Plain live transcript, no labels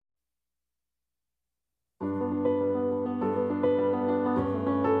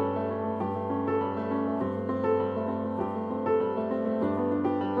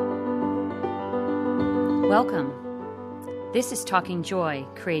Welcome. This is Talking Joy,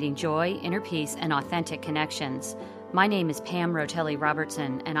 creating joy, inner peace, and authentic connections. My name is Pam Rotelli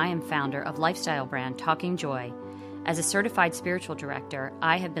Robertson, and I am founder of lifestyle brand Talking Joy. As a certified spiritual director,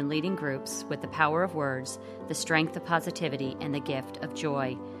 I have been leading groups with the power of words, the strength of positivity, and the gift of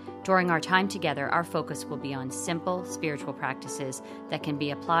joy. During our time together, our focus will be on simple spiritual practices that can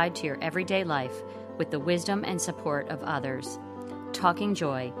be applied to your everyday life with the wisdom and support of others. Talking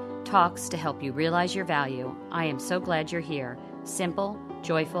Joy talks to help you realize your value. I am so glad you're here. Simple,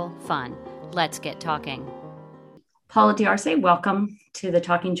 joyful, fun. Let's get talking. Paula D'Arce, welcome to the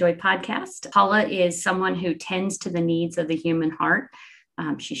Talking Joy podcast. Paula is someone who tends to the needs of the human heart.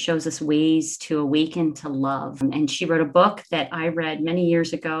 She shows us ways to awaken to love. And she wrote a book that I read many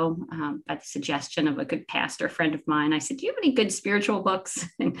years ago by the suggestion of a good pastor friend of mine. I said, do you have any good spiritual books?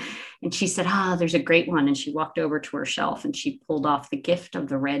 And she said, there's a great one. And she walked over to her shelf and she pulled off The Gift of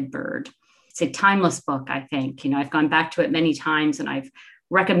the Red Bird. It's a timeless book, I think. I've gone back to it many times and I've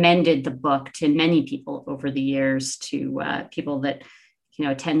recommended the book to many people over the years, to people that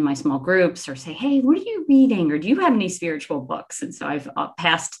attend my small groups or say, hey, what are you reading? Or do you have any spiritual books? And so I've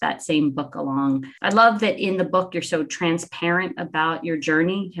passed that same book along. I love that in the book, you're so transparent about your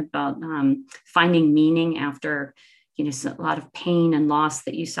journey, about finding meaning after, a lot of pain and loss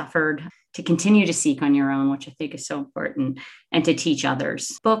that you suffered, to continue to seek on your own, which I think is so important, and to teach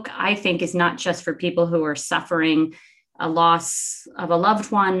others. Book, I think, is not just for people who are suffering a loss of a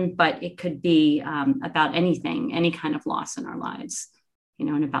loved one, but it could be about anything, any kind of loss in our lives.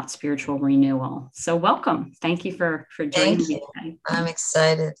 And about spiritual renewal. So welcome. Thank you for joining me today. I'm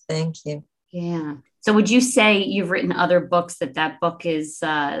excited. Thank you. Yeah. So would you say you've written other books that book is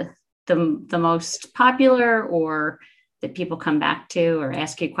the most popular, or that people come back to or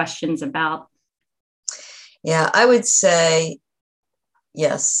ask you questions about? Yeah, I would say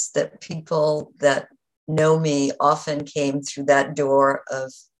yes, that people that know me often came through that door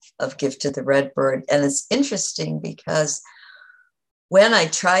of Gift of the Red Bird. And it's interesting because when I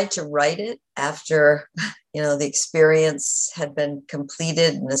tried to write it after, the experience had been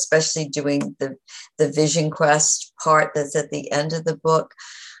completed, and especially doing the Vision Quest part that's at the end of the book,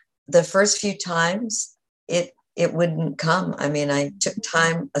 the first few times it wouldn't come. I mean, I took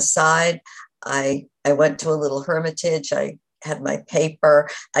time aside. I went to a little hermitage. I had my paper.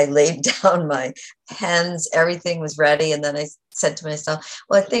 I laid down my pens. Everything was ready. And then I said to myself,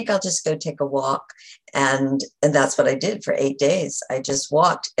 well, I think I'll just go take a walk. And that's what I did for 8 days. I just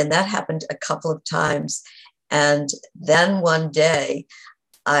walked. And that happened a couple of times. And then one day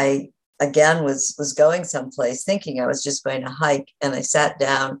I again was going someplace thinking I was just going to hike. And I sat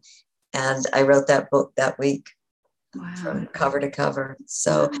down and I wrote that book that week. Wow. From cover to cover.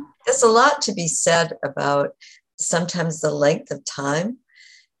 So there's a lot to be said about sometimes the length of time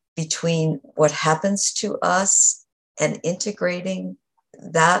between what happens to us and integrating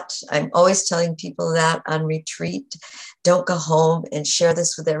that. I'm always telling people that on retreat, don't go home and share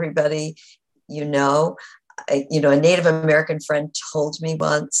this with everybody. A Native American friend told me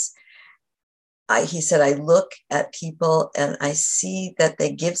once, he said, I look at people and I see that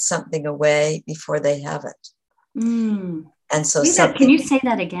they give something away before they have it. Mm. And so can you say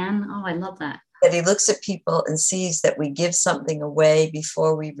that again? Oh, I love that. That he looks at people and sees that we give something away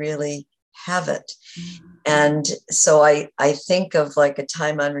before we really have it. Mm-hmm. And so I think of like a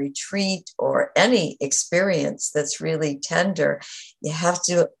time on retreat or any experience that's really tender. You have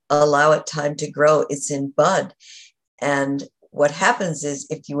to allow it time to grow. It's in bud. And what happens is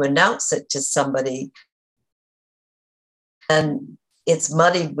if you announce it to somebody and it's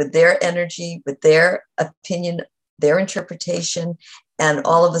muddied with their energy, with their opinion, their interpretation, and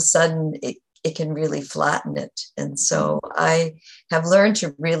all of a sudden it can really flatten it. And so I have learned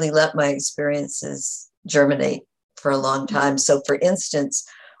to really let my experiences germinate for a long time. So for instance,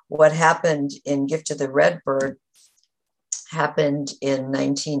 what happened in Gift of the Red Bird happened in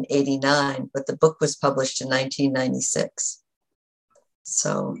 1989, but the book was published in 1996.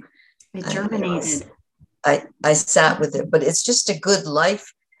 So it germinated. I sat with it, but it's just a good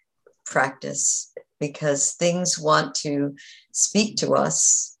life practice because things want to speak to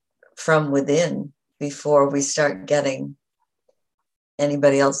us from within before we start getting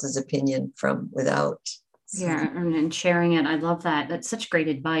anybody else's opinion from without. Yeah, and sharing it. I love that. That's such great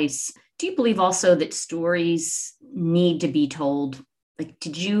advice. Do you believe also that stories need to be told? Like,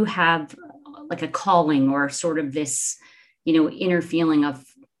 did you have like a calling or sort of this, inner feeling of,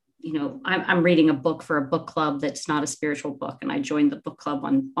 I'm reading a book for a book club that's not a spiritual book. And I joined the book club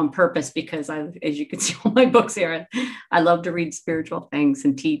on purpose because as you can see, all my books here, I love to read spiritual things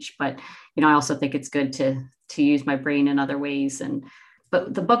and teach, but, I also think it's good to use my brain in other ways. And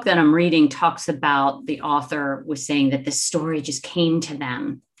But the book that I'm reading talks about, the author was saying that the story just came to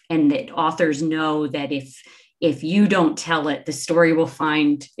them, and that authors know that if you don't tell it, the story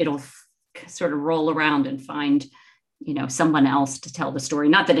it'll sort of roll around and find, someone else to tell the story.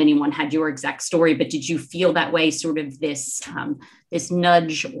 Not that anyone had your exact story, but did you feel that way, sort of this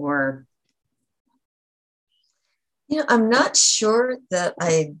nudge? Or I'm not sure that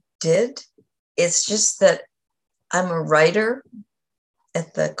I did. It's just that I'm a writer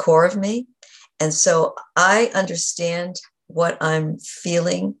at the core of me. And so I understand what I'm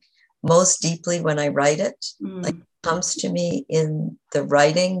feeling most deeply when I write it. Like, it comes to me in the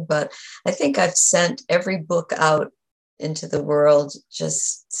writing, but I think I've sent every book out into the world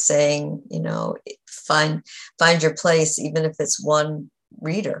just saying, find your place, even if it's one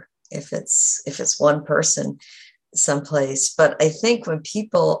reader, if it's one person someplace. But I think when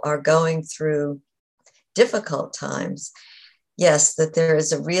people are going through difficult times, yes, that there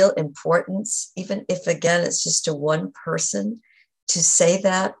is a real importance, even if, again, it's just to one person, to say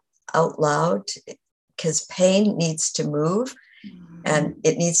that out loud, because pain needs to move and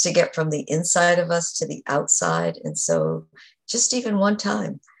it needs to get from the inside of us to the outside. And so just even one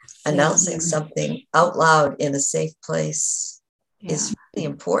time announcing something out loud in a safe place is really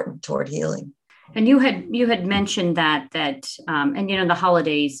important toward healing. And you had mentioned that and the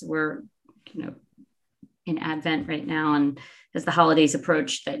holidays were in Advent right now, and as the holidays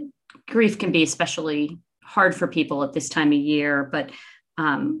approach, that grief can be especially hard for people at this time of year. But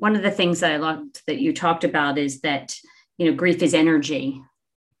one of the things that I loved that you talked about is that grief is energy,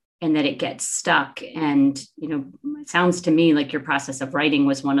 and that it gets stuck. And it sounds to me like your process of writing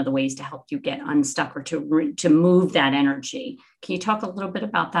was one of the ways to help you get unstuck, or to move that energy. Can you talk a little bit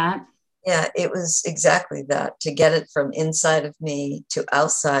about that? Yeah, it was exactly that, to get it from inside of me to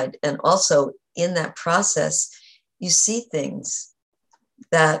outside. And also in that process, you see things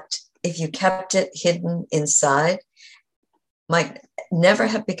that if you kept it hidden inside might never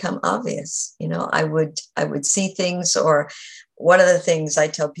have become obvious. I would see things, or one of the things I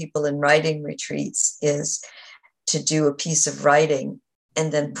tell people in writing retreats is to do a piece of writing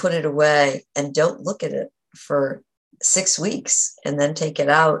and then put it away and don't look at it for 6 weeks, and then take it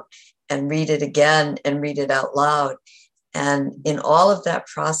out and read it again and read it out loud. And in all of that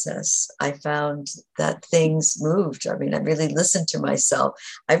process, I found that things moved. I mean, I really listened to myself.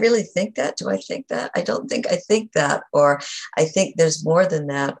 I really think that. Do I think that? I don't think I think that. Or I think there's more than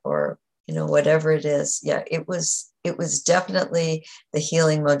that, or, whatever it is. Yeah, it was definitely the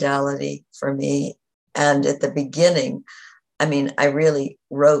healing modality for me. And at the beginning, I mean, I really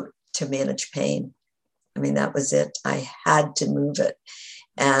wrote to manage pain. I mean, that was it. I had to move it.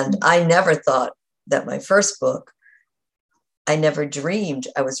 And I never thought that my first book, I never dreamed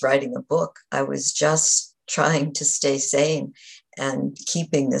I was writing a book. I was just trying to stay sane and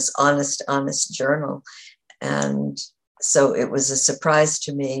keeping this honest journal. And so it was a surprise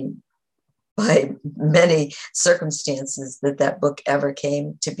to me by many circumstances that book ever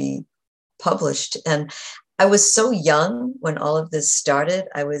came to be published. And I was so young when all of this started.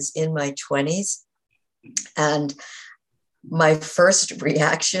 I was in my 20s. And my first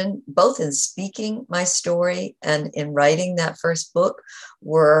reaction, both in speaking my story and in writing that first book,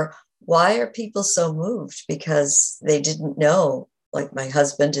 were, why are people so moved? Because they didn't know, like my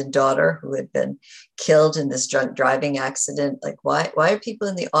husband and daughter who had been killed in this drunk driving accident. Like, why are people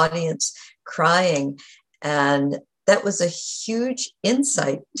in the audience crying? And that was a huge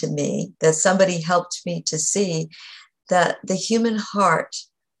insight to me, that somebody helped me to see that the human heart,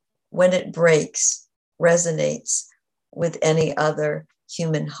 when it breaks, resonates with any other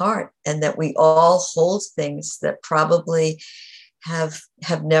human heart, and that we all hold things that probably have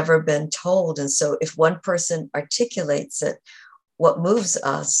never been told. And so if one person articulates it, what moves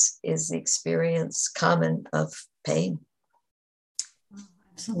us is the experience common of pain.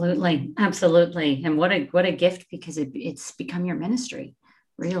 Absolutely. And what a gift, because it's become your ministry,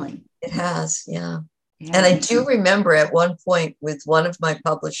 really. It has, yeah. And I do remember at one point with one of my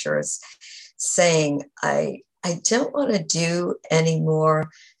publishers saying, I don't want to do any more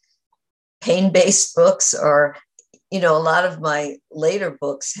pain-based books, or, a lot of my later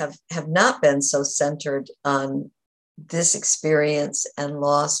books have not been so centered on this experience and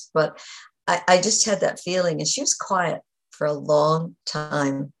loss. But I just had that feeling, and she was quiet for a long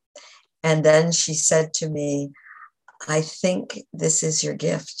time. And then she said to me, I think this is your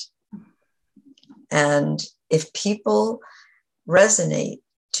gift. And if people resonate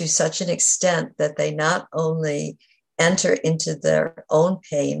to such an extent that they not only enter into their own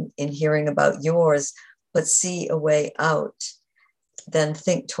pain in hearing about yours, but see a way out, then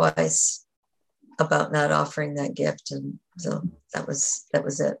think twice about not offering that gift. And So that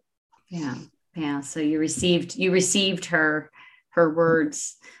was it. Yeah. Yeah. So you received her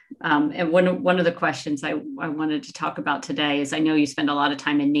words. And one of the questions I wanted to talk about today is, I know you spend a lot of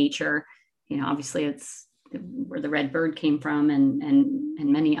time in nature. Obviously it's where the red bird came from, and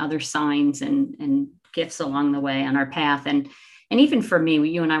many other signs and gifts along the way on our path. And even for me,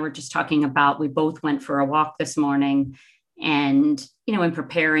 you and I were just talking about, we both went for a walk this morning, and, in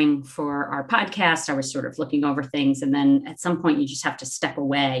preparing for our podcast, I was sort of looking over things. And then at some point you just have to step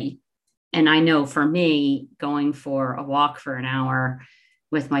away. And I know for me, going for a walk for an hour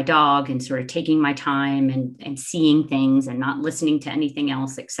with my dog and sort of taking my time and seeing things and not listening to anything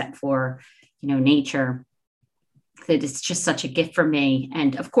else except for, nature, that it's just such a gift for me.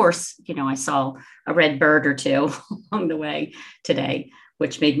 And of course, I saw a red bird or two along the way today,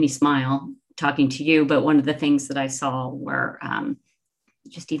 which made me smile talking to you. But one of the things that I saw were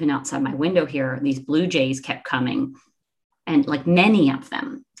just even outside my window here, these blue jays kept coming, and like many of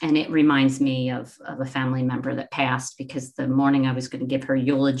them. And it reminds me of a family member that passed, because the morning I was going to give her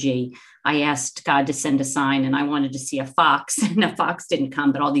eulogy, I asked God to send a sign, and I wanted to see a fox, and a fox didn't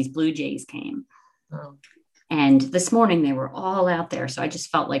come, but all these blue jays came. Oh. And this morning they were all out there. So I just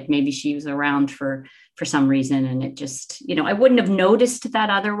felt like maybe she was around for some reason. And it just, I wouldn't have noticed that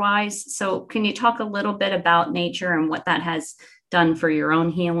otherwise. So can you talk a little bit about nature and what that has done for your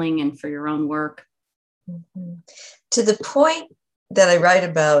own healing and for your own work? Mm-hmm. To the point that I write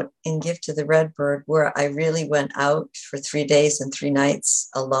about in Gift to the Redbird, where I really went out for 3 days and 3 nights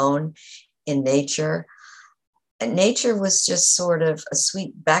alone in nature. And nature was just sort of a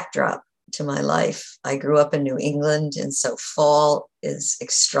sweet backdrop to my life. I grew up in New England, and so fall is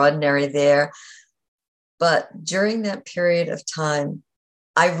extraordinary there. But during that period of time,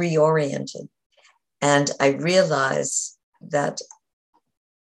 I reoriented, and I realized that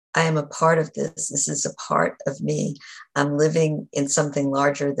I am a part of this. This is a part of me. I'm living in something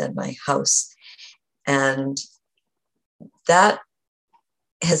larger than my house. And that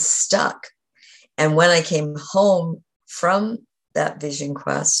has stuck. And when I came home from that vision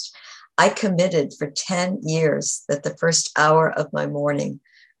quest, I committed for 10 years that the first hour of my morning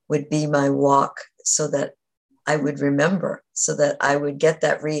would be my walk, so that I would remember, so that I would get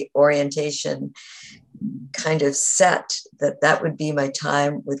that reorientation kind of set, that would be my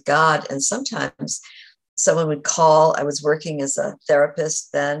time with God. And sometimes someone would call. I was working as a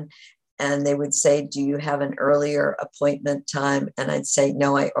therapist then, and they would say, do you have an earlier appointment time? And I'd say,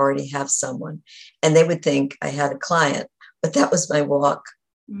 no, I already have someone. And they would think I had a client, but that was my walk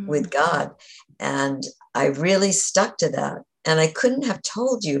with God. And I really stuck to that. And I couldn't have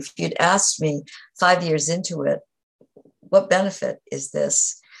told you, if you'd asked me 5 years into it, what benefit is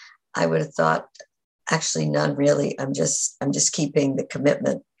this? I would have thought, actually, none really. I'm just keeping the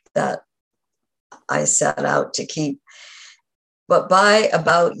commitment that I set out to keep. But by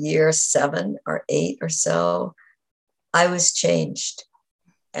about year 7 or 8 or so, I was changed.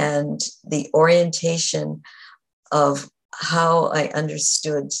 And the orientation of how I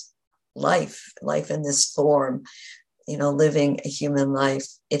understood life in this form, living a human life,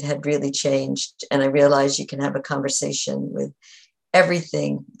 it had really changed. And I realized you can have a conversation with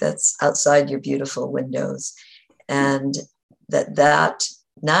everything that's outside your beautiful windows, and that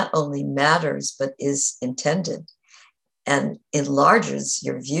not only matters, but is intended and enlarges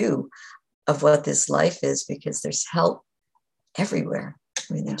your view of what this life is, because there's help everywhere.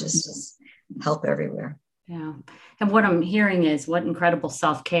 I mean, there's just help everywhere. Yeah. And what I'm hearing is what incredible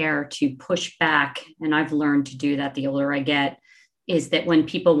self-care to push back. And I've learned to do that the older I get, is that when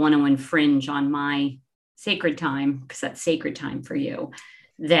people want to infringe on my sacred time, because that's sacred time for you,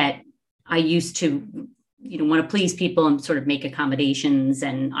 that I used to, want to please people and sort of make accommodations,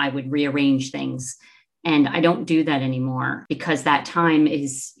 and I would rearrange things. And I don't do that anymore, because that time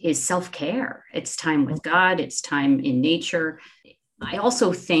is self-care. It's time with God. It's time in nature. I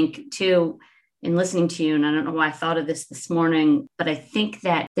also think too, in listening to you, and I don't know why I thought of this morning, but I think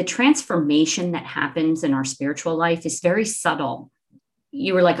that the transformation that happens in our spiritual life is very subtle.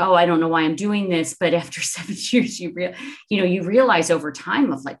 You were like, oh, I don't know why I'm doing this. But after 7 years, you realize over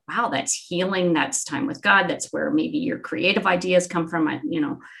time of like, wow, that's healing. That's time with God. That's where maybe your creative ideas come from.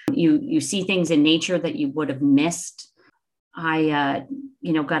 You see things in nature that you would have missed. I,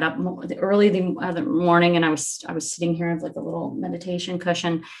 got up early the other morning, and I was sitting here with like a little meditation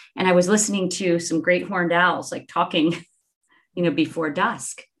cushion, and I was listening to some great horned owls, like talking, before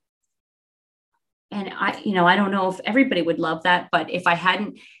dusk. And I don't know if everybody would love that, but if I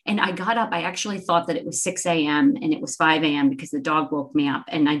hadn't, and I got up, I actually thought that it was 6 a.m. and it was 5 a.m. because the dog woke me up,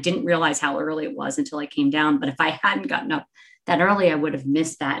 and I didn't realize how early it was until I came down. But if I hadn't gotten up that early, I would have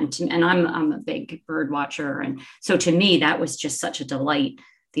missed that. And I'm a big bird watcher. And so to me, that was just such a delight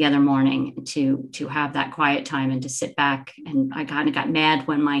the other morning to have that quiet time and to sit back. And I kind of got mad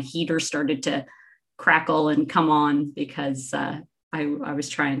when my heater started to crackle and come on because I was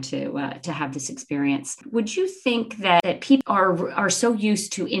trying to have this experience. Would you think that people are so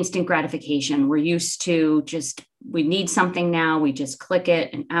used to instant gratification? We're used to just, we need something now, we just click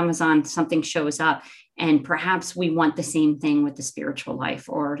it, and Amazon, something shows up. And perhaps we want the same thing with the spiritual life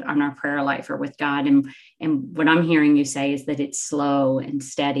or on our prayer life or with God. And what I'm hearing you say is that it's slow and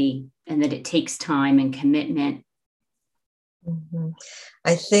steady and that it takes time and commitment. Mm-hmm.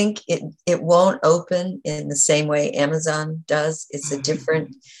 I think it won't open in the same way Amazon does. It's a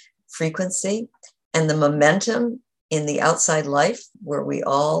different frequency. And the momentum in the outside life where we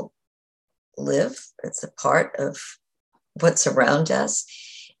all live, it's a part of what's around us,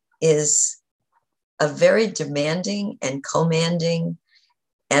 is a very demanding and commanding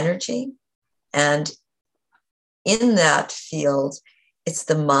energy. And in that field, it's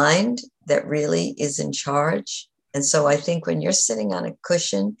the mind that really is in charge. And so I think when you're sitting on a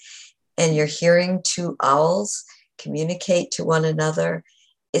cushion and you're hearing two owls communicate to one another,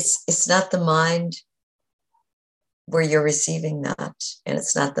 it's not the mind where you're receiving that. And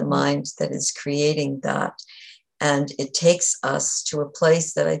it's not the mind that is creating that. And it takes us to a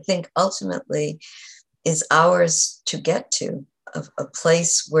place that I think ultimately is ours to get to, a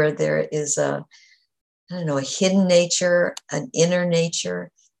place where there is a hidden nature, an inner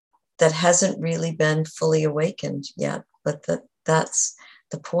nature that hasn't really been fully awakened yet, but that's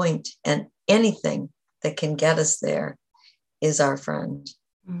the point. And anything that can get us there is our friend.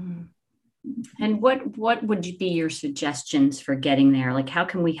 Mm-hmm. And what would be your suggestions for getting there? Like, how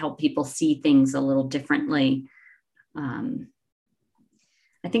can we help people see things a little differently?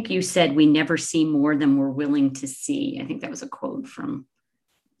 I think you said we never see more than we're willing to see. I think that was a quote from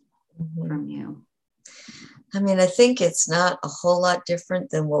you. I mean, I think it's not a whole lot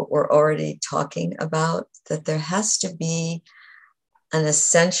different than what we're already talking about, that there has to be an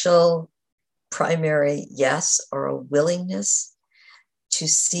essential primary yes or a willingness to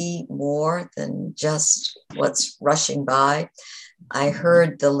see more than just what's rushing by. I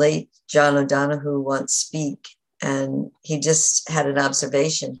heard the late John O'Donohue once speak, and he just had an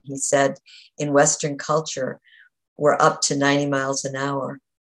observation. He said, in Western culture, we're up to 90 miles an hour.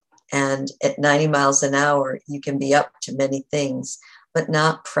 And at 90 miles an hour, you can be up to many things, but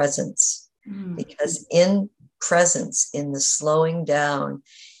not presence. Because in presence, in the slowing down,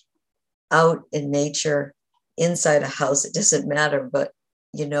 out in nature, inside a house, it doesn't matter. But,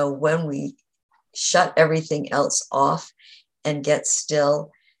 when we shut everything else off and get still,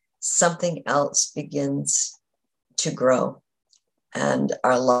 something else begins to grow. And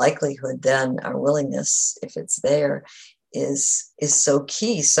our likelihood then, our willingness, if it's there, is so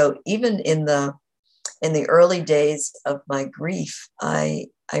key. So even in the early days of my grief, I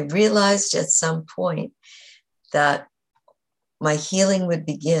realized at some point that my healing would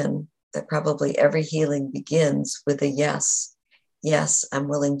begin, that probably every healing begins with a yes. Yes, I'm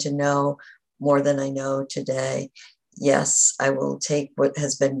willing to know more than I know today. Yes, I will take what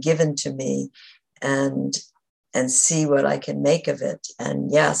has been given to me and see what I can make of it.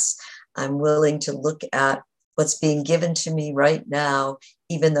 And yes, I'm willing to look at what's being given to me right now,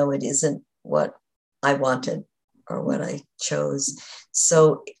 even though it isn't what I wanted or what I chose.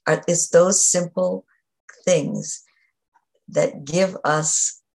 So it's those simple things that give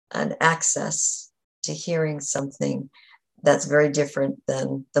us an access to hearing something that's very different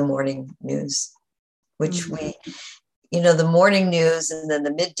than the morning news, which the morning news and then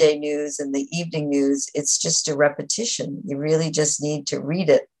the midday news and the evening news, it's just a repetition. You really just need to read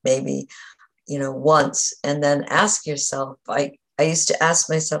it maybe once, and then ask yourself, I used to ask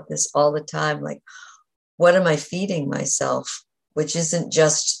myself this all the time, like, what am I feeding myself? Which isn't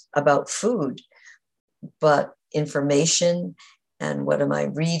just about food, but information, and what am I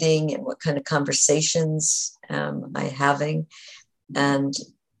reading, and what kind of conversations am I having? And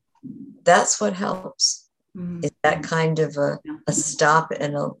that's what helps, is that kind of a stop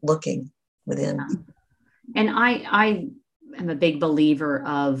and a looking within. And I am a big believer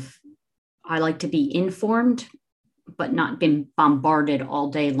of, I like to be informed, but not been bombarded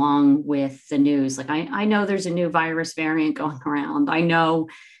all day long with the news. Like I know there's a new virus variant going around. I know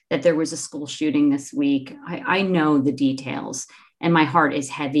that there was a school shooting this week. I know the details, and my heart is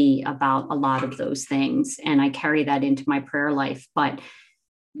heavy about a lot of those things. And I carry that into my prayer life. But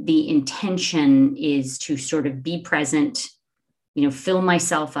the intention is to sort of be present, fill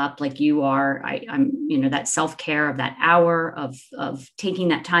myself up like you are. I'm, that self-care of that hour of taking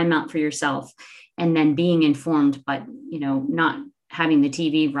that time out for yourself, and then being informed, but, not having the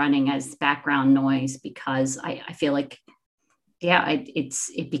TV running as background noise, because I feel like, yeah,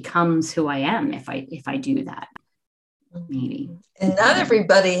 it becomes who I am if I do that, maybe. And not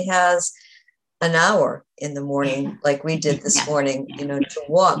everybody has an hour in the morning, like we did this morning, to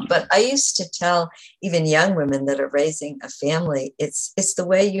walk. But I used to tell even young women that are raising a family, it's the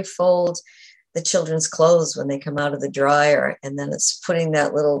way you fold the children's clothes when they come out of the dryer. And then it's putting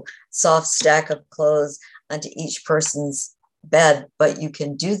that little soft stack of clothes onto each person's bed. But you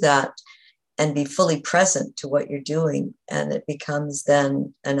can do that and be fully present to what you're doing. And it becomes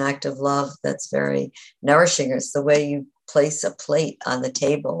then an act of love that's very nourishing. It's the way you place a plate on the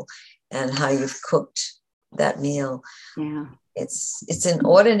table and how you've cooked that meal. Yeah. It's in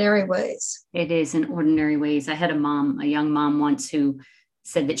ordinary ways. It is in ordinary ways. I had a young mom once who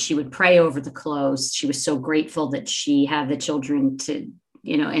said that she would pray over the clothes. She was so grateful that she had the children to,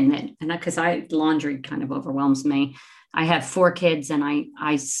 and because laundry kind of overwhelms me. I have 4 kids, and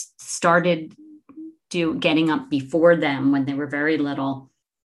I started getting up before them when they were very little.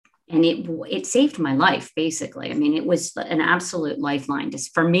 And it saved my life, basically. I mean, it was an absolute lifeline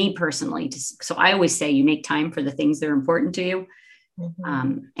just for me personally. So I always say you make time for the things that are important to you.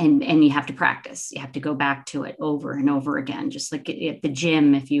 Mm-hmm. And you have to practice. You have to go back to it over and over again. Just like at the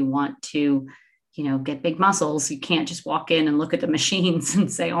gym, if you want to, get big muscles, you can't just walk in and look at the machines and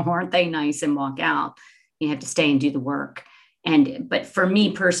say, oh, aren't they nice, and walk out. You have to stay and do the work. But for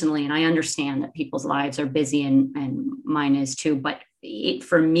me personally, and I understand that people's lives are busy, and mine is too, but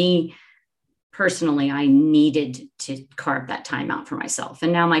for me personally, I needed to carve that time out for myself.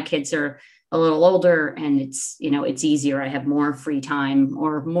 And now my kids are a little older, and it's easier. I have more free time,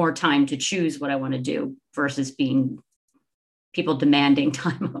 or more time to choose what I want to do, versus being people demanding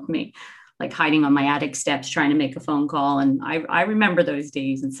time of me, like hiding on my attic steps, trying to make a phone call. And I remember those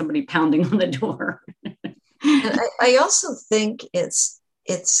days, and somebody pounding on the door. And I also think it's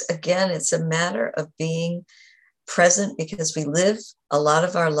a matter of being present, because we live a lot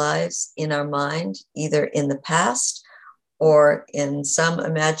of our lives in our mind, either in the past or in some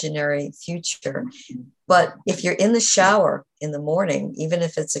imaginary future. But if you're in the shower in the morning, even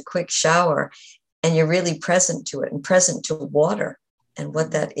if it's a quick shower, and you're really present to it, and present to water and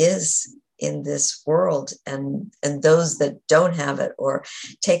what that is in this world, and those that don't have it, or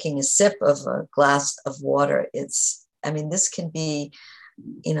taking a sip of a glass of water, this can be,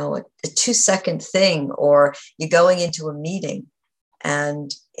 a 2-second thing. Or you're going into a meeting,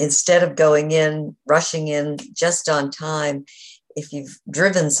 and instead of rushing in just on time, if you've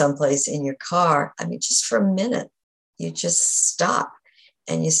driven someplace in your car, just for a minute, you just stop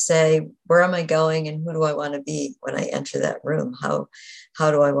and you say, where am I going, and who do I want to be when I enter that room? How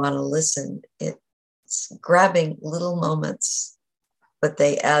do I want to listen? It's grabbing little moments, but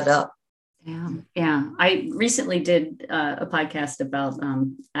they add up. Yeah. I recently did a podcast about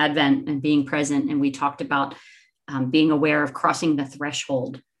Advent and being present, and we talked about being aware of crossing the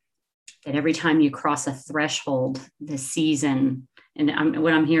threshold. That every time you cross a threshold, the season, and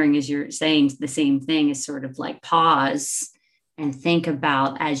what I'm hearing is you're saying the same thing, is sort of like pause and think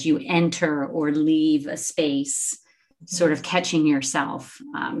about, as you enter or leave a space, sort of catching yourself.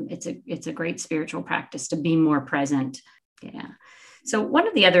 It's a great spiritual practice to be more present. Yeah. So one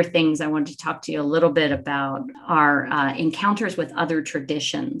of the other things I wanted to talk to you a little bit about are encounters with other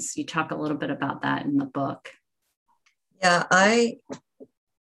traditions. You talk a little bit about that in the book. Yeah, I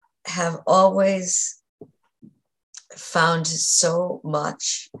have always found so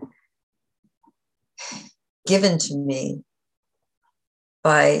much given to me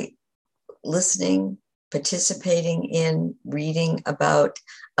by listening, participating in, reading about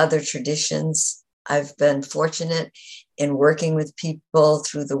other traditions. I've been fortunate in working with people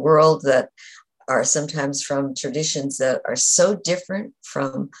through the world that are sometimes from traditions that are so different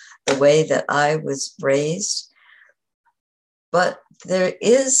from the way that I was raised. But there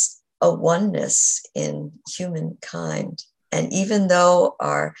is a oneness in humankind. And even though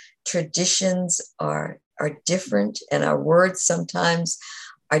our traditions are different, and our words sometimes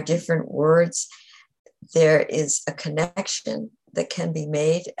are different words, there is a connection that can be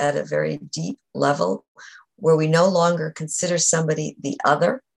made at a very deep level, where we no longer consider somebody the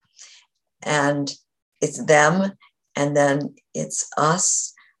other, and it's them, and then it's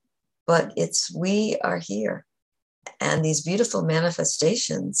us, but it's we are here. And these beautiful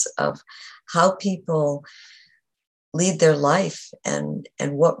manifestations of how people lead their life, and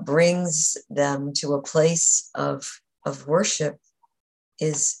what brings them to a place of worship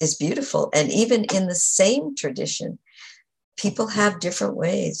is beautiful. And even in the same tradition, people have different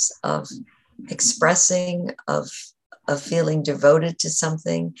ways of expressing, of feeling devoted to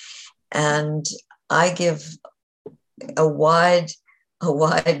something. And I give a wide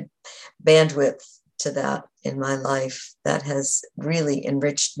bandwidth to that in my life that has really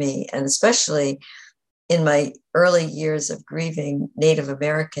enriched me. And especially in my early years of grieving Native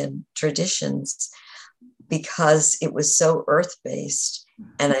American traditions, because it was so earth-based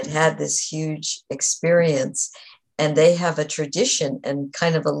and I'd had this huge experience. And they have a tradition and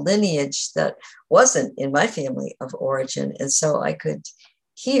kind of a lineage that wasn't in my family of origin. And so I could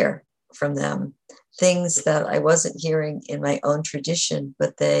hear from them things that I wasn't hearing in my own tradition,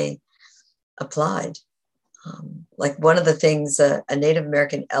 but they applied. Like one of the things a Native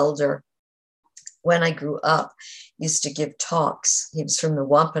American elder, when I grew up, used to give talks. He was from the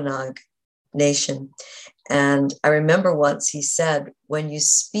Wampanoag Nation. And I remember once he said, when you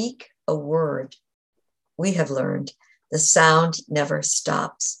speak a word, we have learned the sound never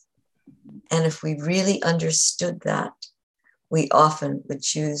stops. And if we really understood that, we often would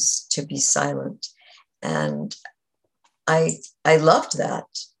choose to be silent. And I loved that.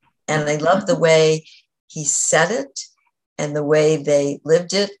 And I loved the way he said it and the way they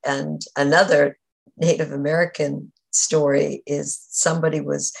lived it. And another Native American story is somebody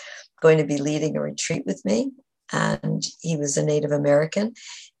was going to be leading a retreat with me, and he was a Native American.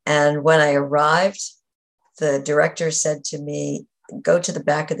 And when I arrived, the director said to me, go to the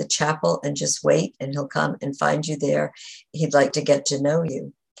back of the chapel and just wait, and he'll come and find you there. He'd like to get to know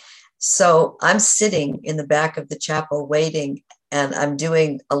you. So I'm sitting in the back of the chapel waiting, and I'm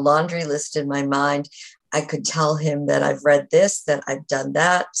doing a laundry list in my mind. I could tell him that I've read this, that I've done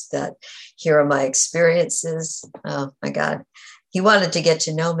that here are my experiences. Oh my God. He wanted to get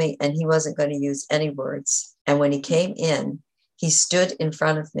to know me, and he wasn't going to use any words. And when he came in, he stood in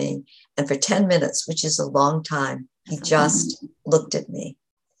front of me, and for 10 minutes, which is a long time, he just looked at me,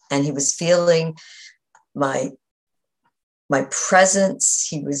 and he was feeling my presence.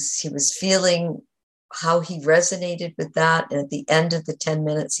 He was feeling how he resonated with that. And at the end of the 10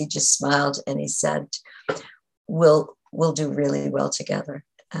 minutes, he just smiled and he said, we'll do really well together.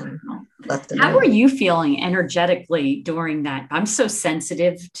 And let them How know. were you feeling energetically during that? I'm so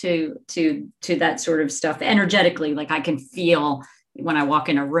sensitive to that sort of stuff energetically. Like I can feel when I walk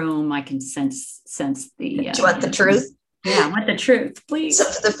in a room, I can sense the. Do you want the truth? Yeah, I want the truth, please. So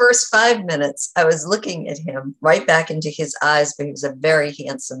for the first 5 minutes, I was looking at him right back into his eyes, but he was a very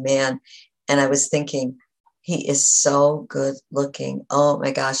handsome man. And I was thinking, he is so good looking. Oh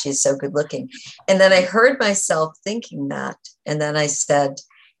my gosh, he's so good looking. And then I heard myself thinking that. And then I said,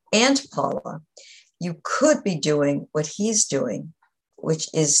 and Paula, you could be doing what he's doing, which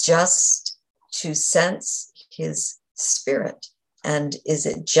is just to sense his spirit. And is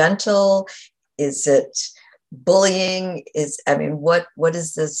it gentle? Is it bullying? What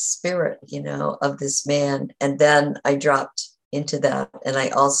is the spirit, of this man? And then I dropped into that. And I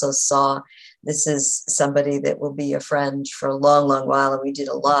also saw this is somebody that will be a friend for a long, long while. And we did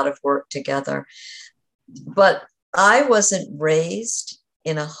a lot of work together. But I wasn't raised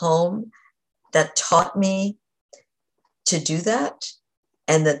in a home that taught me to do that,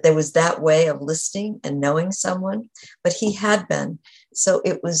 and that there was that way of listening and knowing someone, but he had been. So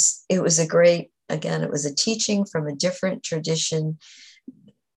it was a great, again, it was a teaching from a different tradition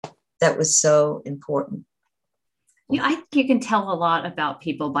that was so important. Yeah, I think you can tell a lot about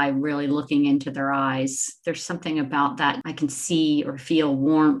people by really looking into their eyes. There's something about that. I can see or feel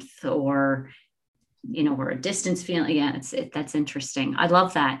warmth or or a distance feeling. Yeah, that's interesting. I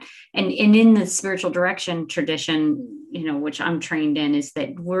love that. And in the spiritual direction tradition, which I'm trained in, is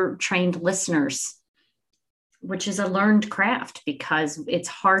that we're trained listeners, which is a learned craft, because it's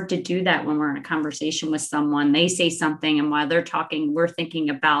hard to do that when we're in a conversation with someone. They say something, and while they're talking, we're thinking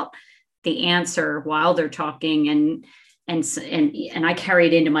about the answer while they're talking, and I carry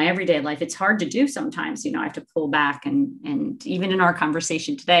it into my everyday life. It's hard to do sometimes. I have to pull back, and even in our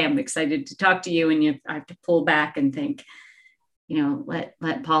conversation today, I'm excited to talk to you, and I have to pull back and think,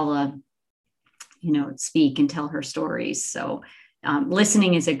 let Paula, speak and tell her stories. So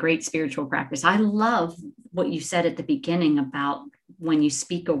listening is a great spiritual practice. I love what you said at the beginning about when you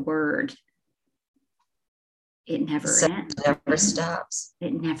speak a word, it never ends. It never stops.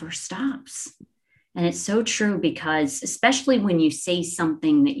 It never stops. And it's so true, because especially when you say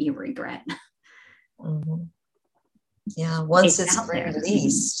something that you regret. Mm-hmm. Yeah, once it's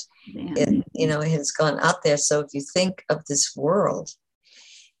released, it has gone out there. So if you think of this world,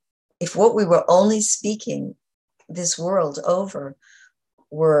 if what we were only speaking this world over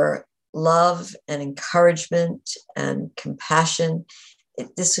were love and encouragement and compassion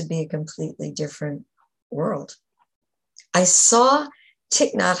this would be a completely different world. I saw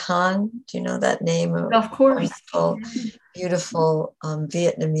Thich Nhat Hanh. Do you know that name? Of course. Wonderful, beautiful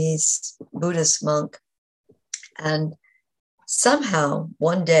Vietnamese Buddhist monk. And somehow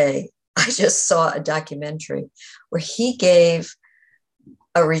one day I just saw a documentary where he gave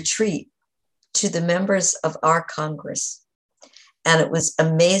a retreat to the members of our Congress. And it was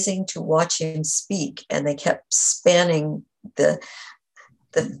amazing to watch him speak. And they kept spanning the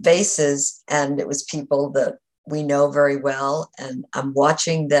faces, and it was people that we know very well. And I'm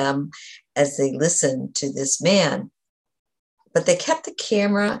watching them as they listen to this man. But they kept the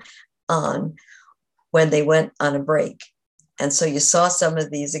camera on when they went on a break. And so you saw some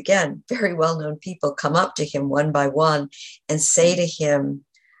of these, again, very well-known people come up to him one by one and say to him,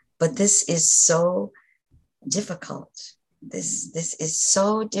 but this is so difficult. This is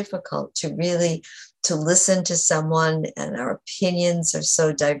so difficult to really to listen to someone, and our opinions are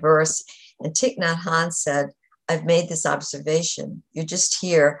so diverse. And Thich Nhat Hanh said, I've made this observation. You're just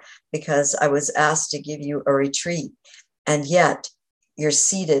here because I was asked to give you a retreat. And yet you're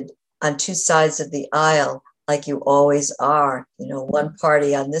seated on two sides of the aisle like you always are, you know, one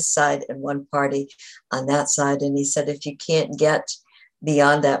party on this side and one party on that side. And he said, if you can't get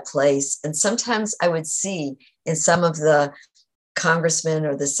beyond that place, and sometimes I would see in some of the congressmen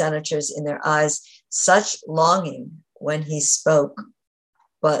or the senators in their eyes such longing when he spoke,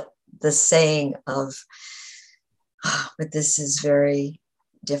 but the saying of, oh, but this is very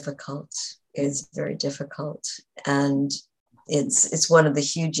difficult, is very difficult. And it's one of the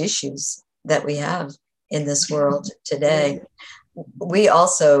huge issues that we have in this world today. We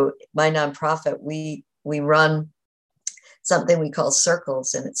also, my nonprofit, we run something we call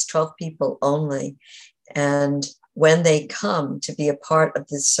circles, and it's 12 people only. And when they come to be a part of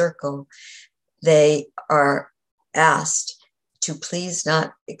this circle, they are asked to please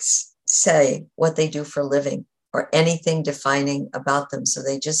not say what they do for a living or anything defining about them. So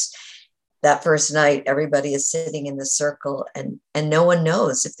they just, that first night, everybody is sitting in the circle, and no one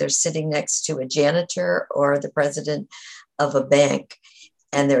knows if they're sitting next to a janitor or the president of a bank.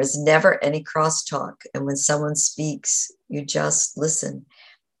 And there is never any crosstalk. And when someone speaks, you just listen.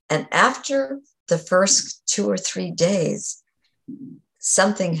 And after the first 2 or 3 days,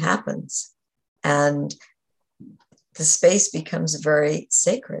 something happens, and the space becomes very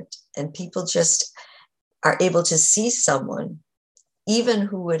sacred, and people just are able to see someone, even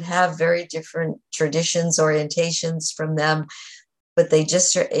who would have very different traditions, orientations from them, but they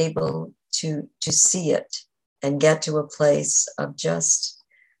just are able to see it and get to a place of just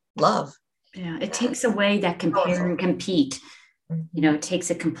love. Yeah, it takes away that compare and compete. You know, it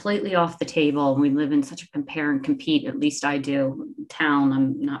takes it completely off the table. We live in such a compare and compete, at least I do, town.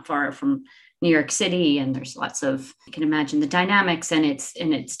 I'm not far from New York City, and there's lots of, you can imagine the dynamics, and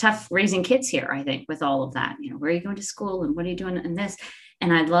it's tough raising kids here, I think, with all of that. You know, where are you going to school and what are you doing in this?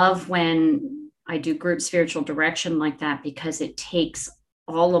 And I love when I do group spiritual direction like that, because it takes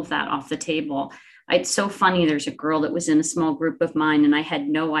all of that off the table. It's so funny. There's a girl that was in a small group of mine, and I had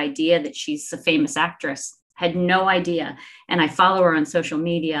no idea that she's a famous actress. Had no idea. And I follow her on social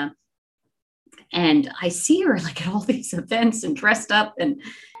media, and I see her like at all these events and dressed up and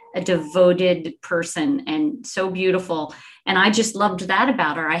a devoted person and so beautiful. And I just loved that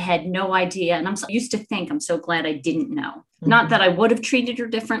about her. I had no idea. And I used to think, I'm so glad I didn't know. Mm-hmm. Not that I would have treated her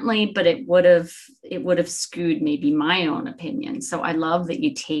differently, but it would have skewed maybe my own opinion. So I love that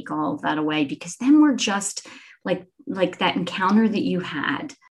you take all of that away, because then we're just like that encounter that you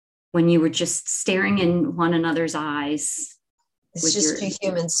had when you were just staring in one another's eyes. It's just two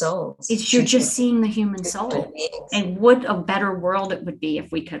human souls. You're just seeing the human soul. And what a better world it would be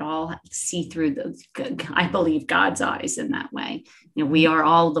if we could all see through I believe, God's eyes in that way. You know, we are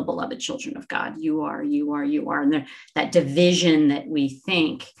all the beloved children of God. You are. And that division that we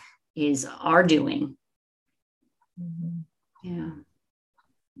think is our doing. Mm-hmm. Yeah.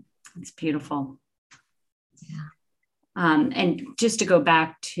 It's beautiful. Yeah. And just to go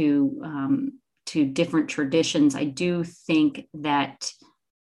back to different traditions, I do think that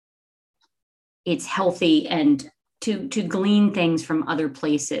it's healthy and to glean things from other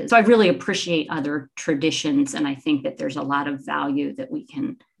places. So I really appreciate other traditions, and I think that there's a lot of value that we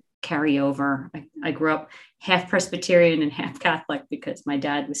can carry over. I grew up half Presbyterian and half Catholic because my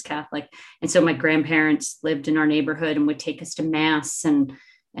dad was Catholic, and so my grandparents lived in our neighborhood and would take us to Mass and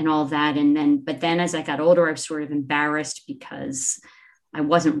all that. But then as I got older, I was sort of embarrassed because I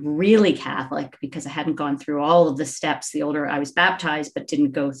wasn't really Catholic, because I hadn't gone through all of the steps. The older I was baptized, but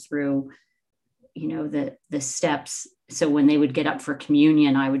didn't go through, you know, the steps. So when they would get up for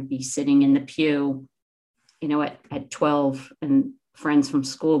communion, I would be sitting in the pew, you know, at 12 and friends from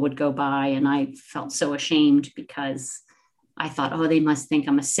school would go by, and I felt so ashamed because I thought, oh, they must think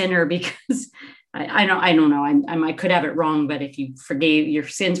I'm a sinner because I don't know. I could have it wrong, but if you forgave, your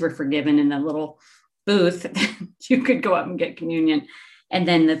sins were forgiven in the little booth, you could go up and get communion. And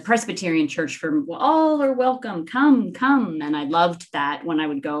then the Presbyterian church for all are welcome, come. And I loved that when I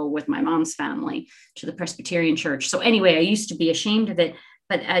would go with my mom's family to the Presbyterian church. So anyway, I used to be ashamed of it.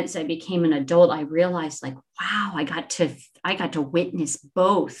 But as I became an adult, I realized like, wow, I got to witness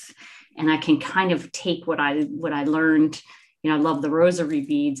both. And I can kind of take what I learned. I love the rosary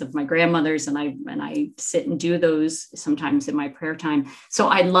beads of my grandmother's, and I sit and do those sometimes in my prayer time. So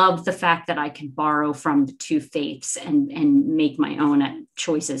I love the fact that I can borrow from the two faiths and make my own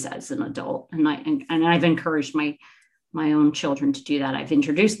choices as an adult. And I've encouraged my own children to do that. I've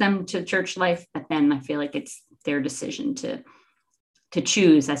introduced them to church life, but then I feel like it's their decision to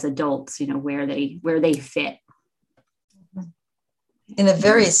choose as adults, where they fit. In a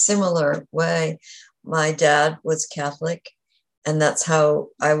very similar way, my dad was Catholic, and that's how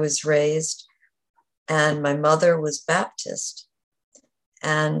I was raised. And my mother was Baptist.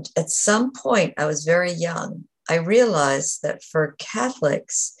 And at some point, I was very young, I realized that for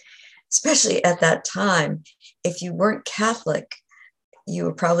Catholics, especially at that time, if you weren't Catholic, you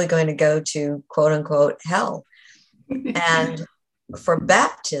were probably going to go to quote unquote hell. And for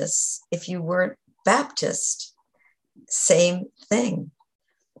Baptists, if you weren't Baptist, same thing.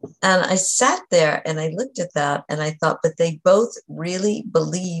 And I sat there and I looked at that and I thought, but they both really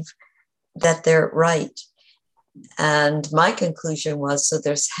believe that they're right. And my conclusion was, so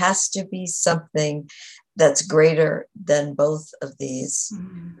there has to be something that's greater than both of these,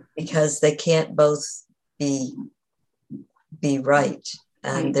 because they can't both be right.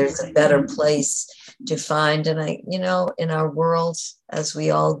 And there's a better place to find. And in our world, as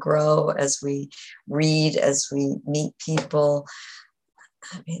we all grow, as we read, as we meet people,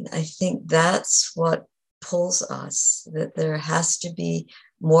 I think that's what pulls us, that there has to be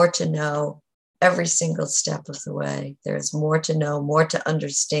more to know every single step of the way. There's more to know, more to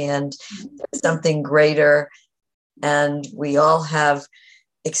understand. There's something greater. And we all have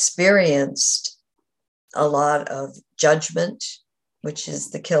experienced a lot of judgment, which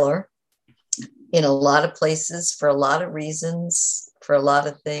is the killer, in a lot of places, for a lot of reasons, for a lot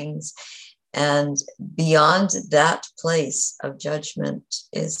of things. And beyond that place of judgment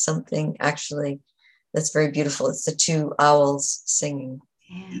is something actually that's very beautiful. It's the two owls singing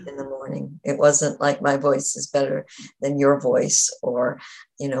in the morning. It wasn't like my voice is better than your voice, or,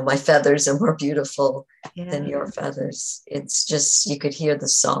 my feathers are more beautiful than your feathers. It's just, you could hear the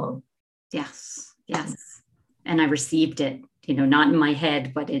song. Yes. And I received it, not in my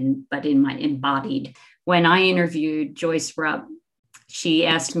head, but in my embodied. When I interviewed Joyce Rupp, she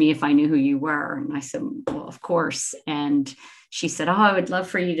asked me if I knew who you were. And I said, well, of course. And she said, oh, I would love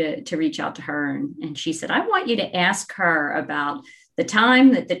for you to reach out to her. And she said, I want you to ask her about the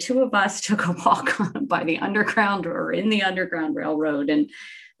time that the two of us took a walk by the underground or in the Underground Railroad. And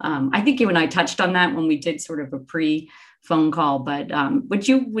I think you and I touched on that when we did sort of a pre-phone call. But would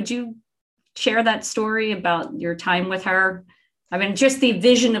you share that story about your time with her? Just the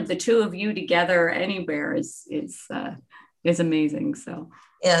vision of the two of you together anywhere is amazing. So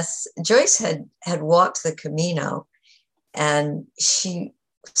yes, Joyce had walked the Camino, and she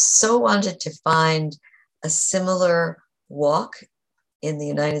so wanted to find a similar walk in the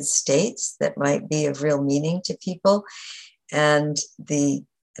United States that might be of real meaning to people. And I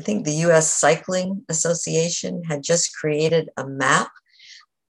think the U.S. Cycling Association had just created a map,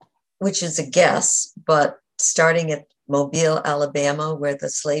 which is a guess, but starting at Mobile, Alabama, where the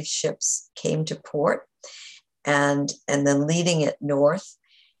slave ships came to port, and then leading it north,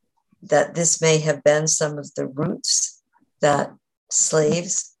 that this may have been some of the routes that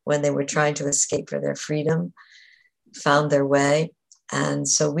slaves, when they were trying to escape for their freedom, found their way. And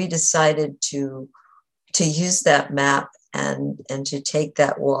so we decided to use that map and to take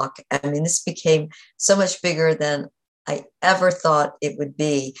that walk. This became so much bigger than I ever thought it would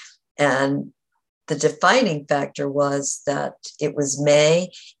be. And the defining factor was that it was May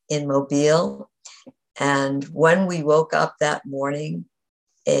in Mobile. And when we woke up that morning,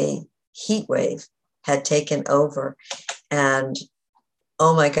 a heat wave had taken over. And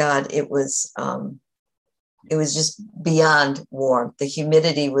oh my God, it was just beyond warm. The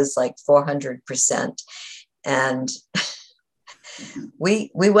humidity was like 400%. And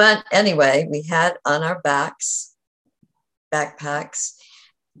we went anyway. We had on our backs backpacks,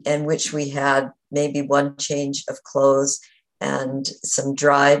 in which we had maybe one change of clothes and some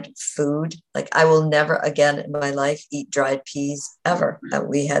dried food. Like, I will never again in my life eat dried peas ever.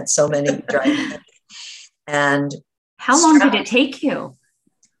 We had so many dried peas. And How long did it take you?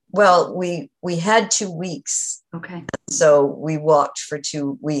 Well, we had 2 weeks. Okay. So we walked for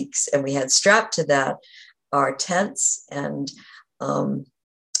 2 weeks, and we had strapped to that our tents and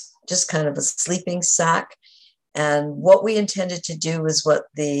just kind of a sleeping sack. And what we intended to do was what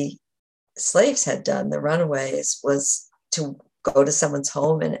the slaves had done, the runaways, was to go to someone's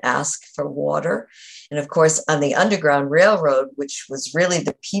home and ask for water. And of course, on the Underground Railroad, which was really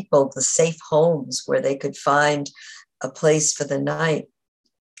the people, the safe homes where they could find a place for the night,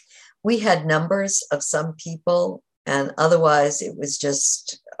 we had numbers of some people, and otherwise it was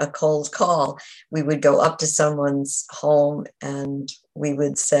just a cold call. We would go up to someone's home and we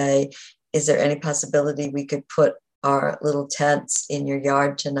would say, is there any possibility we could put our little tents in your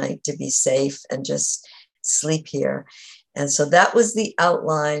yard tonight to be safe and just sleep here? And so that was the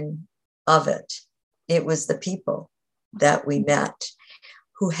outline of it. It was the people that we met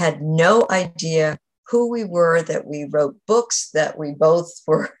who had no idea who we were, that we wrote books, that we both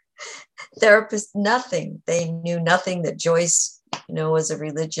were therapists, nothing. They knew nothing, that Joyce, was a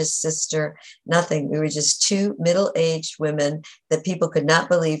religious sister, nothing. We were just two middle-aged women that people could not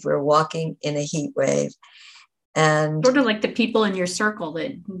believe were walking in a heat wave. And sort of like the people in your circle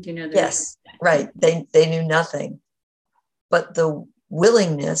that, yes, right. They knew nothing. But the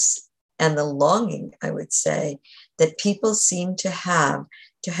willingness and the longing, I would say, that people seem to have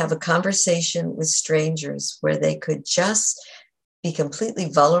a conversation with strangers where they could just be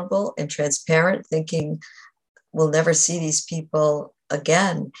completely vulnerable and transparent, thinking we'll never see these people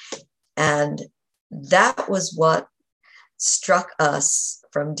again. And that was what struck us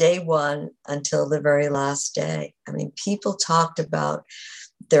from day one until the very last day. I mean, people talked about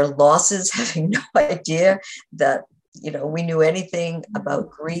their losses, having no idea that we knew anything about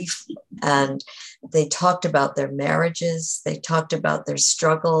grief. And they talked about their marriages. They talked about their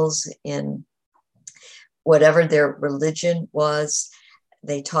struggles in whatever their religion was.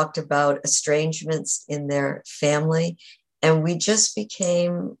 They talked about estrangements in their family. And we just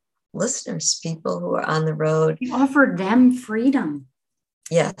became listeners, people who are on the road. You offered them freedom.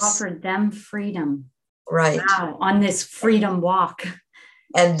 Yes. You offered them freedom. Right. Wow. On this freedom walk.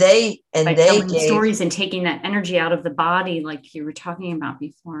 And they telling gave stories and taking that energy out of the body, like you were talking about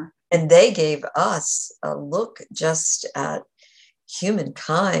before. And they gave us a look just at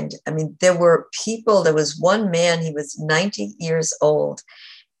humankind. I mean, there were people, there was one man, he was 90 years old.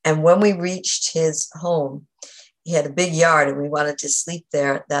 And when we reached his home, he had a big yard and we wanted to sleep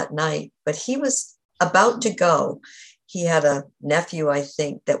there that night, but he was about to go. He had a nephew, I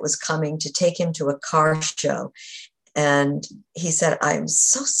think, that was coming to take him to a car show. And he said, I'm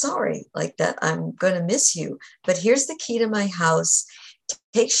so sorry, like that. I'm going to miss you. But here's the key to my house.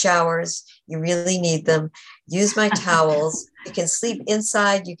 Take showers. You really need them. Use my towels. You can sleep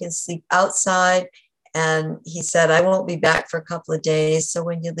inside. You can sleep outside. And he said, I won't be back for a couple of days. So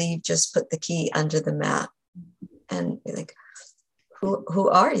when you leave, just put the key under the mat. And you're like, who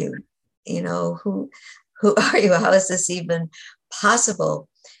are you? Who are you? How is this even possible?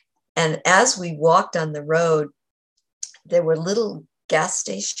 And as we walked on the road, there were little gas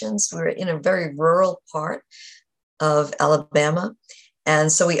stations. We were in a very rural part of Alabama.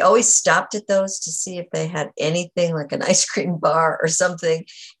 And so we always stopped at those to see if they had anything like an ice cream bar or something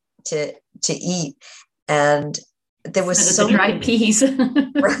to eat. And there was so dry peas.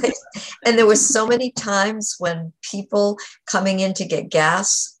 Right. And there were so many times when people coming in to get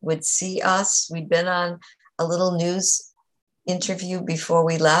gas would see us. We'd been on a little news interview before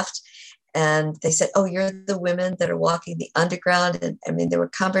we left. And they said, oh, you're the women that are walking the underground. And I mean, there were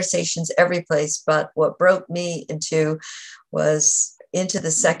conversations every place. But what broke me into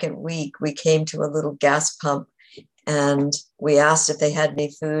the second week, we came to a little gas pump and we asked if they had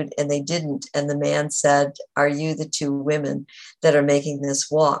any food and they didn't. And the man said, are you the two women that are making this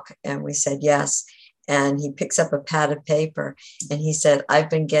walk? And we said, yes. And he picks up a pad of paper and he said, I've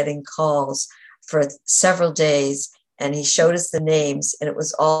been getting calls for several days. And he showed us the names, and it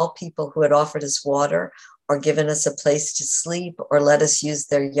was all people who had offered us water or given us a place to sleep or let us use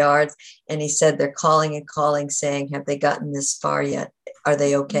their yards. And he said, they're calling and calling saying, have they gotten this far yet? Are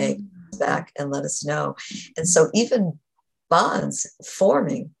they okay? Back and let us know. And so even bonds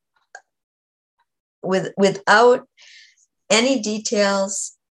forming without any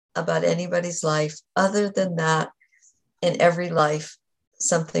details about anybody's life other than that in every life,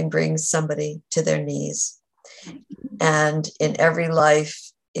 something brings somebody to their knees. And in every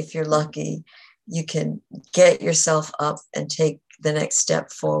life, if you're lucky, you can get yourself up and take the next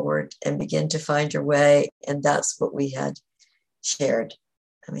step forward and begin to find your way. And that's what we had shared.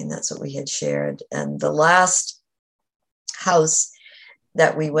 I mean, that's what we had shared. And the last house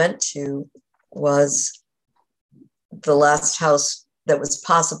that we went to was the last house that was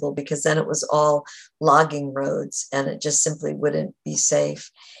possible, because then it was all logging roads and it just simply wouldn't be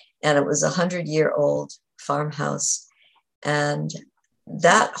safe. And it was 100-year-old farmhouse. And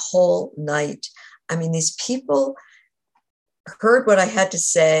that whole night, I mean, these people heard what I had to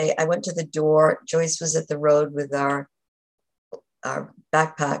say. I went to the door. Joyce was at the road with our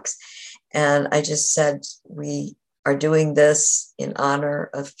backpacks. And I just said, we are doing this in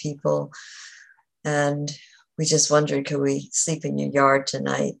honor of people. And we just wondered, could we sleep in your yard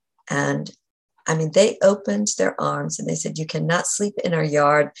tonight? And I mean, they opened their arms and they said, you cannot sleep in our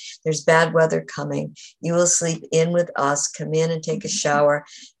yard. There's bad weather coming. You will sleep in with us. Come in and take a shower.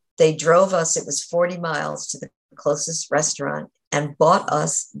 They drove us, it was 40 miles to the closest restaurant, and bought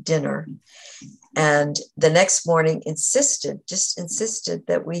us dinner. And the next morning insisted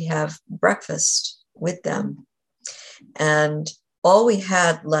that we have breakfast with them. And all we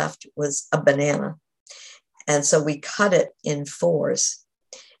had left was a banana. And so we cut it in fours.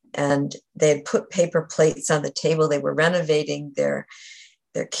 And they had put paper plates on the table. They were renovating their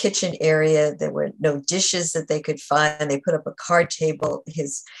kitchen area. There were no dishes that they could find. They put up a card table.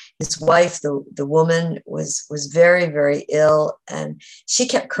 His wife, the woman, was very, very ill. And she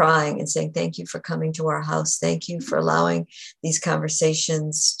kept crying and saying, thank you for coming to our house. Thank you for allowing these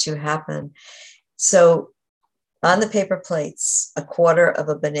conversations to happen. So on the paper plates, a quarter of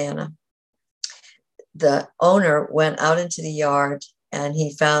a banana. The owner went out into the yard and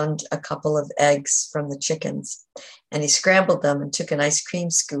he found a couple of eggs from the chickens and he scrambled them and took an ice cream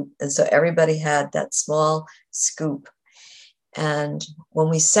scoop. And so everybody had that small scoop. And when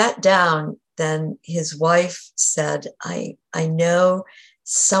we sat down, then his wife said, I know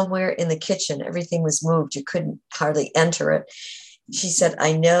somewhere in the kitchen, everything was moved. You couldn't hardly enter it. She said,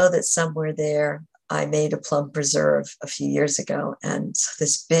 I know that somewhere there, I made a plum preserve a few years ago. And so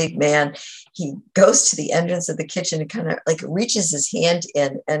this big man, he goes to the entrance of the kitchen and kind of like reaches his hand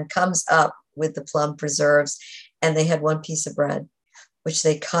in and comes up with the plum preserves. And they had one piece of bread, which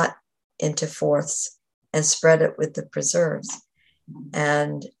they cut into fourths and spread it with the preserves.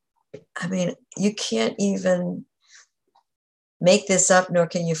 And I mean, you can't even make this up, nor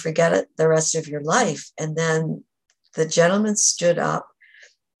can you forget it the rest of your life. And then the gentleman stood up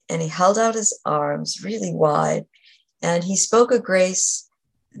and he held out his arms really wide. And he spoke a grace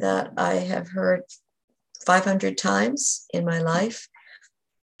that I have heard 500 times in my life,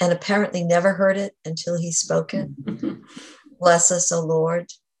 and apparently never heard it until he spoke it. Bless us, O Lord,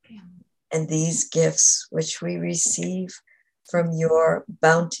 and these gifts which we receive from your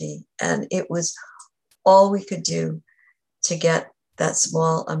bounty. And it was all we could do to get that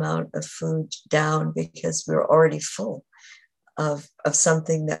small amount of food down, because we were already full of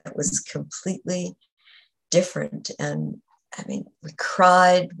something that was completely different. And I mean, we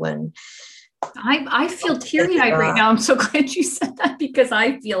cried when I feel teary-eyed right now. I'm so glad you said that, because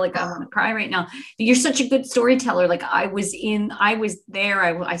I feel like I want to cry right now. You're such a good storyteller. Like I was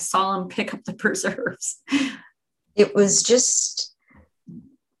there. I saw him pick up the preserves. It was just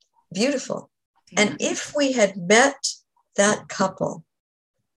beautiful. Yeah. And if we had met that couple,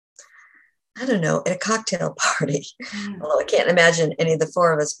 I don't know, at a cocktail party, although I can't imagine any of the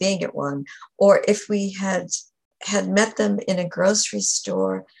four of us being at one, or if we had met them in a grocery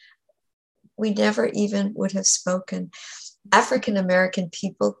store, we never even would have spoken. African-American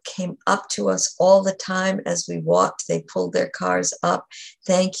people came up to us all the time as we walked. They pulled their cars up.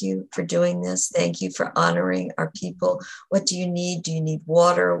 Thank you for doing this. Thank you for honoring our people. What do you need? Do you need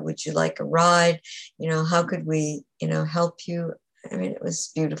water? Would you like a ride? How could we, help you? I mean, it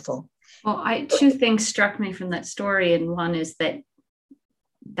was beautiful. Well, two things struck me from that story. And one is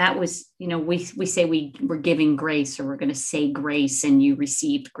that was, we say we're giving grace, or we're going to say grace, and you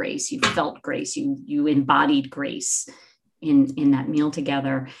received grace. You felt grace. You embodied grace in that meal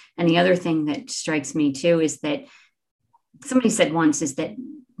together. And the other thing that strikes me too is that somebody said once is that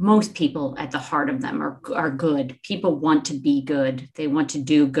most people at the heart of them are good. People want to be good. They want to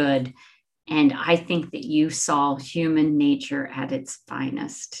do good. And I think that you saw human nature at its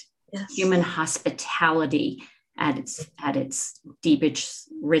finest. Yes. Human hospitality at its deepest,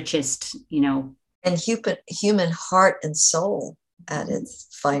 richest, and human heart and soul at its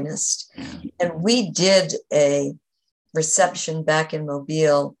finest. And we did a reception back in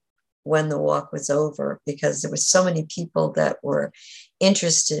Mobile when the walk was over, because there were so many people that were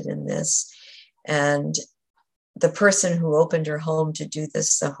interested in this. And the person who opened her home to do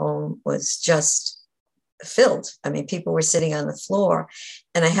this, the home was just filled. I mean, people were sitting on the floor,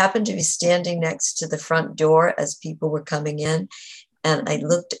 and I happened to be standing next to the front door as people were coming in. And I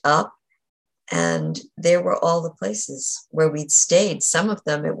looked up And there were all the places where we'd stayed. Some of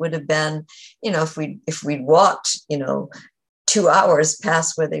them, it would have been, if we'd walked, 2 hours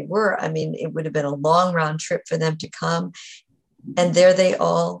past where they were, I mean, it would have been a long round trip for them to come. And there they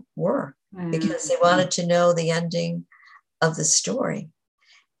all were because they wanted to know the ending of the story.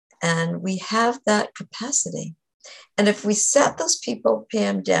 And we have that capacity. And if we sat those people,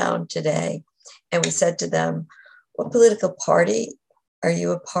 Pam, down today and we said to them, what political party are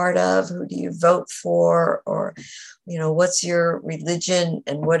you a part of? Who do you vote for? Or, what's your religion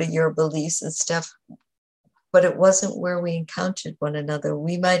and what are your beliefs and stuff? But it wasn't where we encountered one another.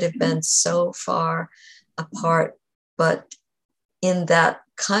 We might have been so far apart, but in that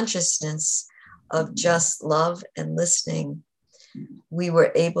consciousness of just love and listening, we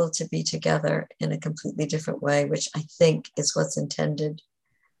were able to be together in a completely different way, which I think is what's intended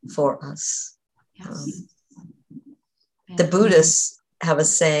for us. Yes. The Buddhists have a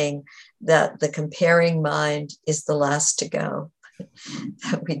saying that the comparing mind is the last to go.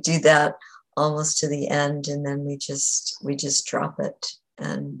 That we do that almost to the end, and then we just drop it,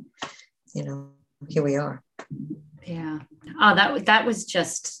 and here we are. Yeah. Oh, that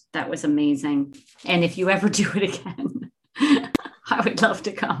was amazing. And if you ever do it again, I would love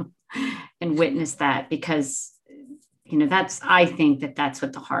to come and witness that, because I think that's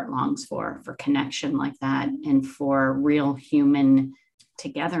what the heart longs for connection like that, and for real human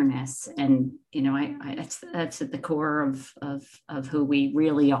togetherness. And that's at the core of who we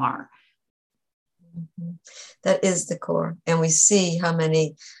really are. That is the core. And we see how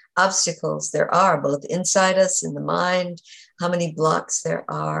many obstacles there are, both inside us, in the mind, how many blocks there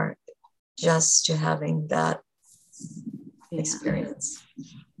are just to having that experience.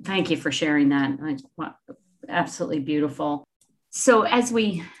 Thank you for sharing that. Absolutely beautiful. So as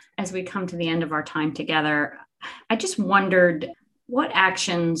we come to the end of our time together, I just wondered, what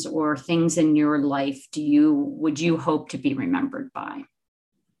actions or things in your life would you hope to be remembered by?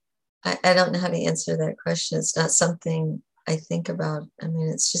 I don't know how to answer that question. It's not something I think about. I mean,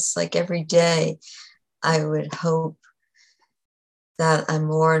 it's just like every day I would hope that I'm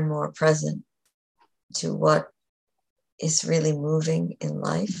more and more present to what is really moving in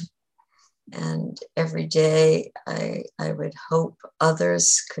life. And every day I would hope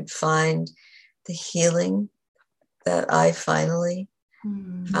others could find the healing that I finally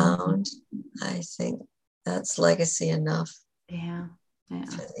found. I think that's legacy enough. Yeah.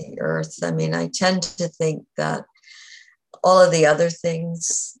 For the earth. I mean, I tend to think that all of the other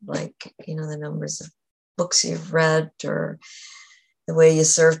things, like, the numbers of books you've read, or the way you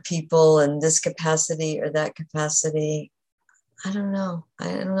serve people in this capacity or that capacity, I don't know. I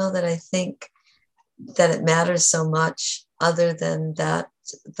don't know that I think that it matters so much, other than that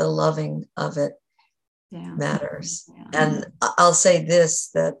the loving of it matters. Yeah. And I'll say this,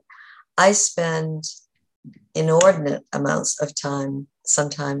 that I spend inordinate amounts of time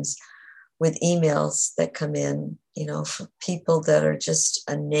sometimes with emails that come in, for people that are just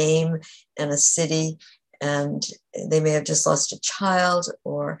a name and a city, and they may have just lost a child,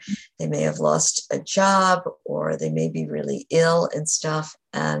 or they may have lost a job, or they may be really ill and stuff.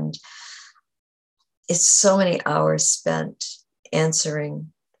 And it's so many hours spent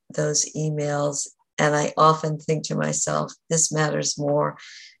answering those emails. And I often think to myself, this matters more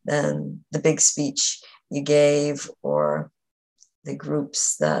than the big speech you gave, or the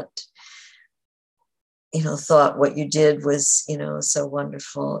groups that, thought what you did was, so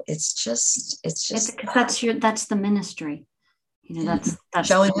wonderful. It's just that's the ministry. That's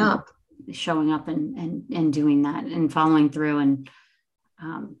showing up and doing that, and following through,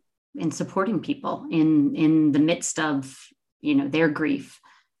 and supporting people in the midst of, their grief,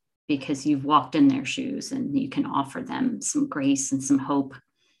 because you've walked in their shoes and you can offer them some grace and some hope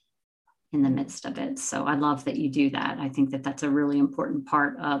in the midst of it. So I love that you do that. I think that that's a really important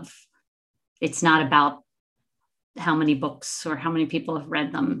part of, it's not about how many books or how many people have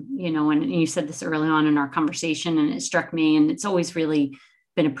read them, and you said this early on in our conversation, and it struck me, and it's always really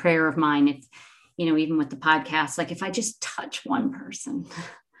been a prayer of mine. If, even with the podcast, like if I just touch one person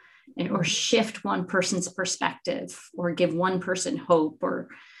or shift one person's perspective, or give one person hope, or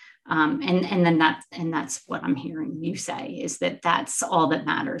and that's what I'm hearing you say, is that's all that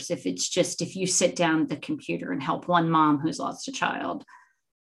matters. If you sit down at the computer and help one mom who's lost a child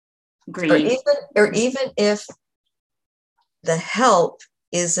grieve, or even if the help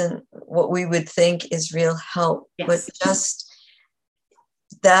isn't what we would think is real help, yes, but just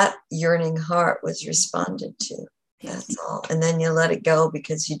that yearning heart was responded to. Yes. That's all. And then you let it go,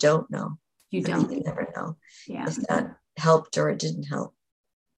 because you don't know. You never know if that helped or it didn't help.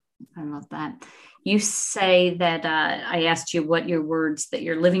 I love that. You say that I asked you what your words that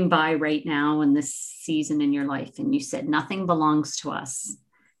you're living by right now in this season in your life. And you said, nothing belongs to us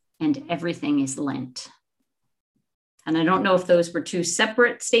and everything is lent. And I don't know if those were two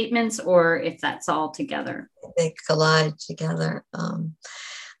separate statements or if that's all together. They collide together.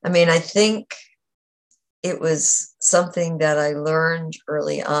 I think it was something that I learned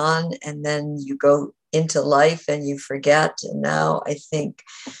early on, and then you go into life and you forget. And now I think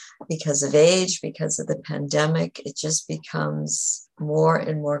because of age, because of the pandemic, it just becomes more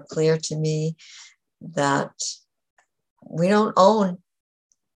and more clear to me that we don't own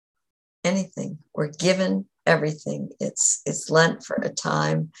anything. We're given everything. It's lent for a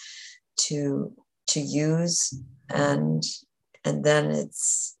time to use, and then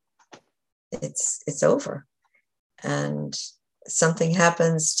it's over. And something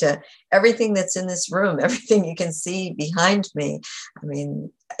happens to everything that's in this room, everything you can see behind me.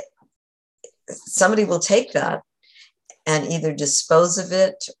 Somebody will take that and either dispose of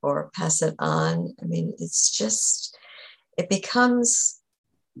it or pass it on. It becomes,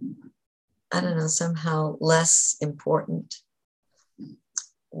 I don't know, somehow less important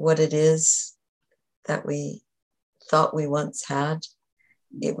what it is that we thought we once had.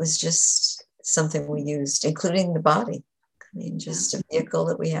 It was just something we used, including the body. Just a vehicle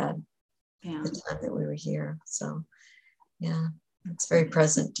that we had the time that we were here. So, yeah, it's very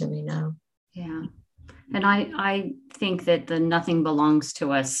present to me now. Yeah. And I think that the nothing belongs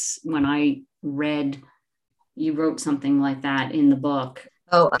to us, when I read, you wrote something like that in the book.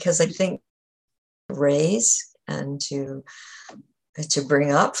 Oh, because I think raise and to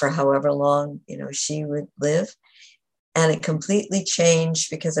bring up for however long, she would live. And it completely changed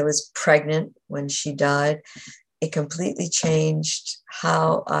because I was pregnant when she died. It completely changed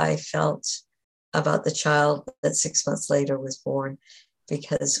how I felt about the child that 6 months later was born,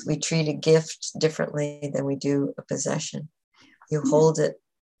 because we treat a gift differently than we do a possession. You hold it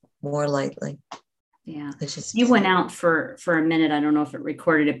more lightly. Yeah. You went out for a minute. I don't know if it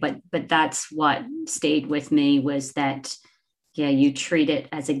recorded it, but that's what stayed with me, was that, you treat it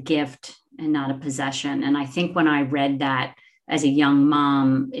as a gift and not a possession. And I think when I read that as a young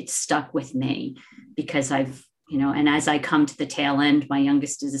mom, it stuck with me, because and as I come to the tail end, my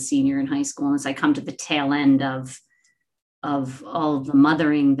youngest is a senior in high school. And as I come to the tail end of all of the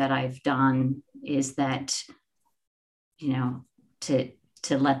mothering that I've done, is that,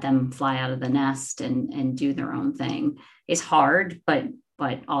 to let them fly out of the nest and do their own thing is hard, but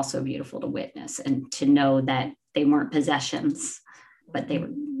also beautiful to witness, and to know that they weren't possessions, but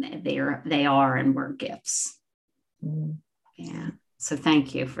they are and were gifts. Mm. Yeah. So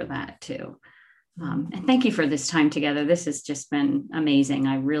thank you for that too. And thank you for this time together. This has just been amazing.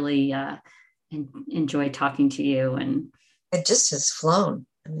 I really enjoy talking to you, and it just has flown.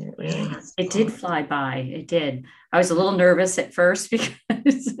 It really has. It did fly by. It did. I was a little nervous at first because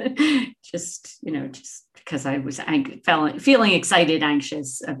just because I was feeling excited,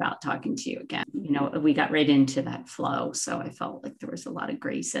 anxious about talking to you again. We got right into that flow. So I felt like there was a lot of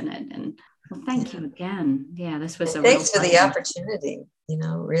grace in it. And well, thank you again. Yeah, this was thanks for the opportunity,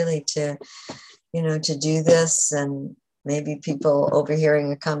 really to do this, and maybe people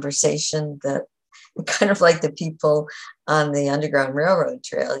overhearing a conversation that kind of like the people on the Underground Railroad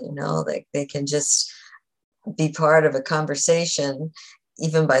trail, they can just be part of a conversation,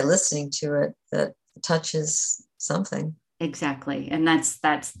 even by listening to it, that touches something. Exactly. And that's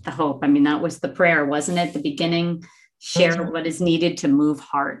the hope. That was the prayer, wasn't it? The beginning, share what is needed to move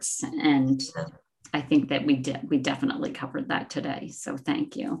hearts. And I think that we definitely covered that today. So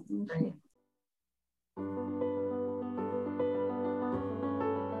thank you. Right.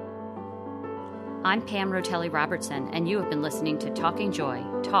 I'm Pam Rotelli Robertson, and you have been listening to Talking Joy,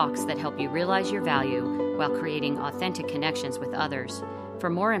 talks that help you realize your value while creating authentic connections with others. For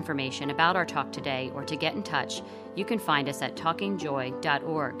more information about our talk today, or to get in touch, you can find us at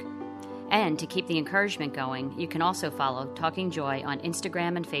talkingjoy.org. And to keep the encouragement going, you can also follow Talking Joy on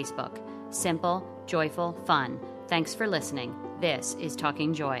Instagram and Facebook. Simple, joyful, fun. Thanks for listening. This is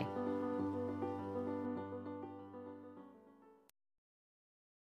Talking Joy.